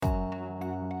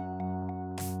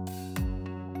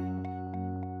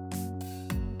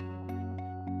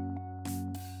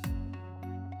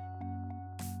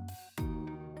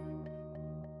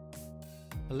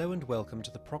Hello and welcome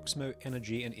to the Proximo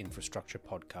Energy and Infrastructure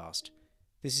podcast.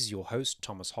 This is your host,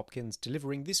 Thomas Hopkins,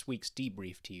 delivering this week's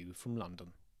debrief to you from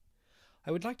London.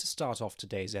 I would like to start off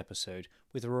today's episode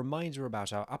with a reminder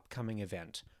about our upcoming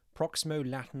event, Proximo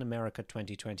Latin America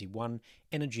 2021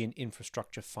 Energy and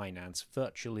Infrastructure Finance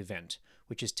virtual event,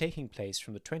 which is taking place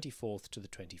from the 24th to the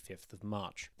 25th of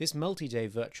March. This multi-day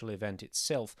virtual event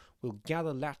itself will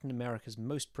gather Latin America's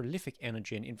most prolific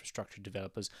energy and infrastructure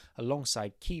developers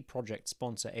alongside key project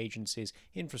sponsor agencies,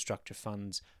 infrastructure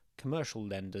funds, commercial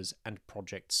lenders, and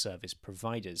project service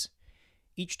providers.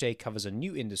 Each day covers a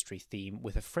new industry theme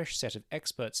with a fresh set of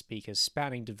expert speakers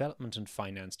spanning development and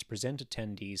finance to present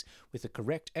attendees with the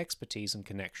correct expertise and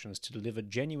connections to deliver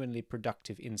genuinely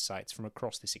productive insights from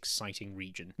across this exciting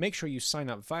region. Make sure you sign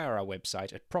up via our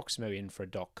website at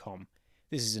proximoinfra.com.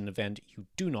 This is an event you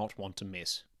do not want to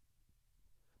miss.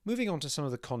 Moving on to some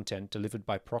of the content delivered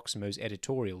by Proximo's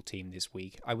editorial team this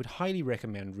week, I would highly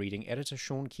recommend reading editor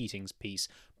Sean Keating's piece,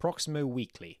 Proximo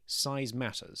Weekly, Size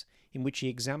Matters, in which he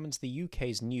examines the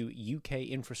UK's new UK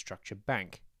Infrastructure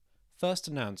Bank. First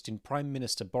announced in Prime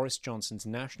Minister Boris Johnson's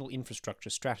National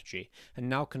Infrastructure Strategy and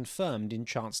now confirmed in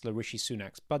Chancellor Rishi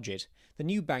Sunak's budget, the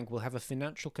new bank will have a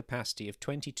financial capacity of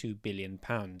 £22 billion.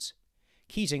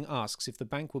 Keating asks if the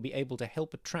bank will be able to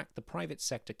help attract the private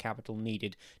sector capital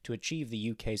needed to achieve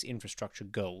the UK's infrastructure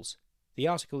goals. The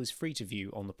article is free to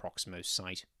view on the Proximo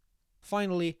site.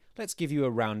 Finally, let's give you a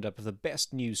roundup of the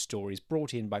best news stories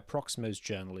brought in by Proximo's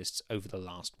journalists over the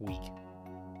last week.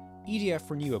 EDF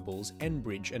Renewables,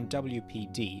 Enbridge and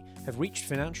WPD have reached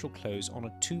financial close on a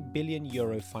 €2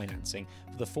 billion financing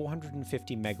for the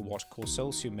 450-megawatt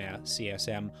Courseulles-sur-Mer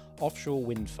CSM offshore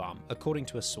wind farm, according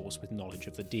to a source with knowledge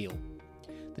of the deal.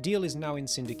 The deal is now in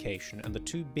syndication and the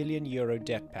 €2 billion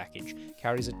debt package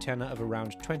carries a tenor of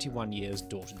around 21 years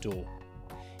door-to-door.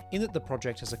 In that the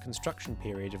project has a construction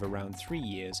period of around 3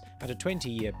 years and a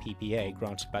 20-year PPA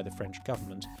granted by the French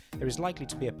government, there is likely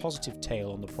to be a positive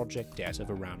tail on the project debt of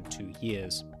around 2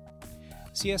 years.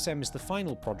 CSM is the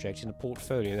final project in a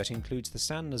portfolio that includes the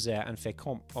Saint-Nazaire and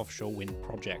Fécamp offshore wind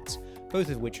projects, both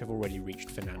of which have already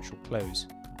reached financial close.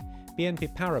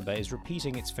 BNP Paribas is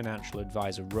repeating its financial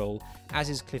advisor role, as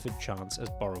is Clifford Chance as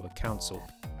borrower counsel.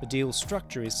 The deal's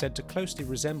structure is said to closely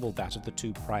resemble that of the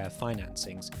two prior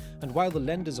financings, and while the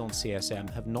lenders on CSM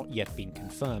have not yet been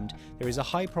confirmed, there is a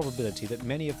high probability that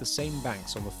many of the same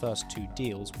banks on the first two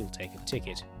deals will take a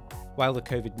ticket. While the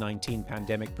COVID-19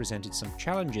 pandemic presented some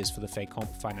challenges for the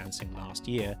Fécamp financing last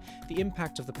year, the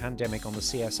impact of the pandemic on the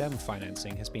CSM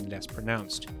financing has been less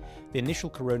pronounced. The initial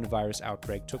coronavirus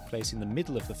outbreak took place in the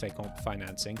middle of the Fécamp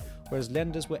financing, whereas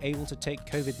lenders were able to take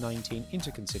COVID-19 into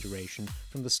consideration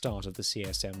from the start of the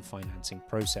CSM financing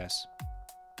process.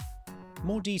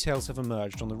 More details have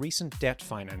emerged on the recent debt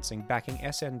financing backing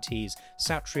SNT's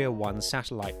Satria-1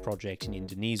 satellite project in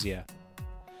Indonesia.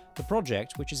 The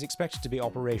project, which is expected to be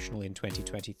operational in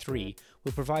 2023,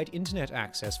 will provide internet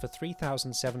access for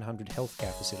 3,700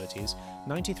 healthcare facilities,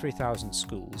 93,000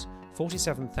 schools,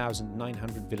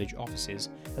 47,900 village offices,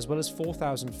 as well as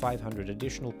 4,500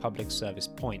 additional public service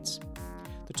points.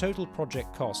 The total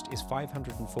project cost is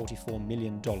 $544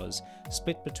 million,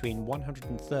 split between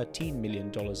 $113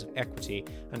 million of equity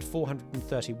and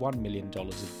 $431 million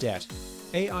of debt.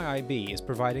 AIIB is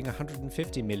providing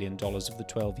 $150 million of the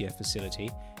 12-year facility,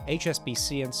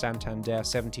 HSBC and Santander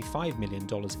 $75 million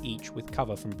each with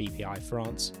cover from BPI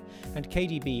France, and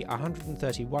KDB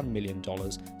 $131 million,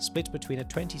 split between a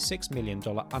 $26 million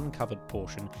uncovered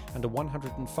portion and a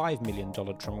 $105 million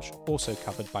tranche also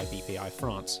covered by BPI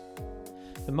France.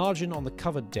 The margin on the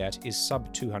covered debt is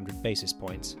sub 200 basis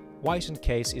points. White &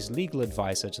 Case is legal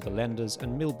advisor to the lenders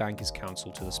and Milbank is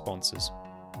counsel to the sponsors.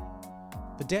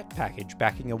 The debt package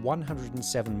backing a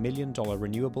 $107 million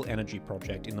renewable energy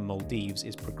project in the Maldives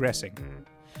is progressing.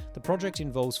 The project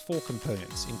involves 4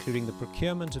 components, including the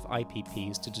procurement of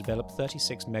IPPs to develop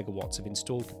 36 megawatts of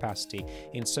installed capacity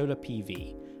in solar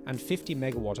PV and 50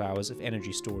 megawatt hours of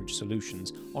energy storage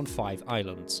solutions on 5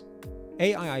 islands.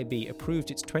 AIIB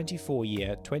approved its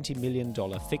 24-year, $20 million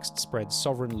fixed-spread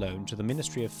sovereign loan to the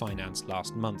Ministry of Finance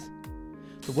last month.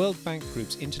 The World Bank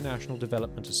Group's International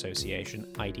Development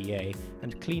Association, IDA,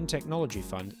 and Clean Technology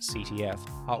Fund, CTF,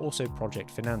 are also project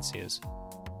financiers.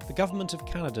 The Government of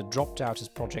Canada dropped out as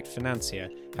project financier,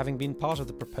 having been part of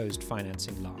the proposed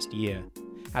financing last year.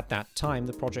 At that time,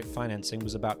 the project financing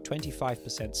was about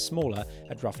 25% smaller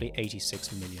at roughly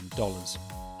 $86 million.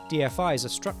 DFIs are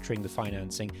structuring the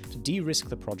financing to de-risk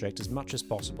the project as much as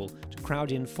possible to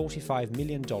crowd in $45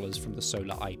 million from the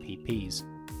solar IPPs.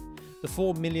 The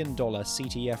 $4 million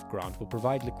CTF grant will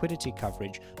provide liquidity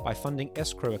coverage by funding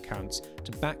escrow accounts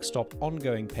to backstop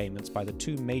ongoing payments by the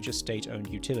two major state-owned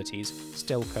utilities,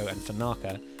 Stelco and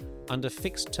Fenaka, under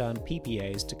fixed-term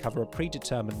PPAs to cover a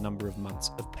predetermined number of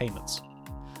months of payments.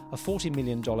 A $40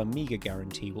 million MEGA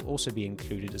guarantee will also be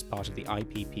included as part of the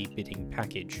IPP bidding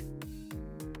package.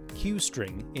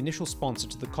 Qstring, initial sponsor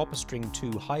to the CopperString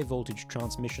 2 high-voltage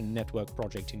transmission network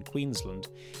project in Queensland,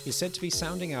 is said to be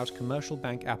sounding out commercial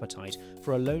bank appetite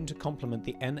for a loan to complement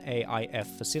the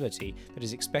NAIF facility that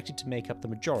is expected to make up the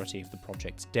majority of the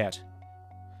project's debt.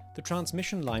 The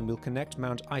transmission line will connect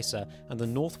Mount Isa and the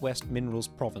Northwest Minerals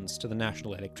province to the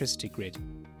national electricity grid.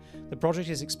 The project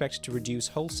is expected to reduce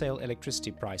wholesale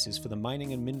electricity prices for the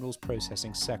mining and minerals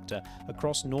processing sector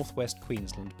across northwest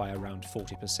Queensland by around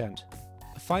 40%.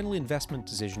 A final investment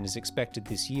decision is expected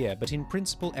this year, but in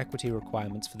principle equity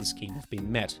requirements for the scheme have been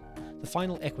met. The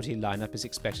final equity lineup is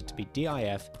expected to be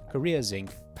DIF, Korea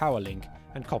Zinc, Powerlink,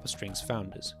 and CopperString's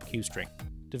founders, Qstring.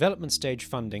 Development stage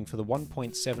funding for the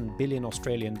 $1.7 billion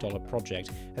Australian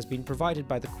project has been provided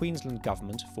by the Queensland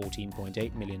Government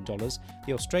 $14.8 million,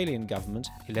 the Australian Government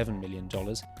 $11 million,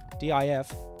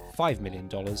 DIF $5 million,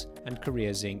 and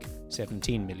Korea Zinc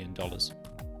 $17 million.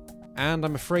 And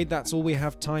I'm afraid that's all we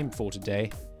have time for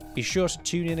today. Be sure to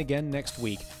tune in again next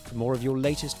week for more of your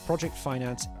latest project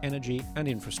finance, energy, and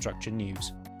infrastructure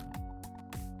news.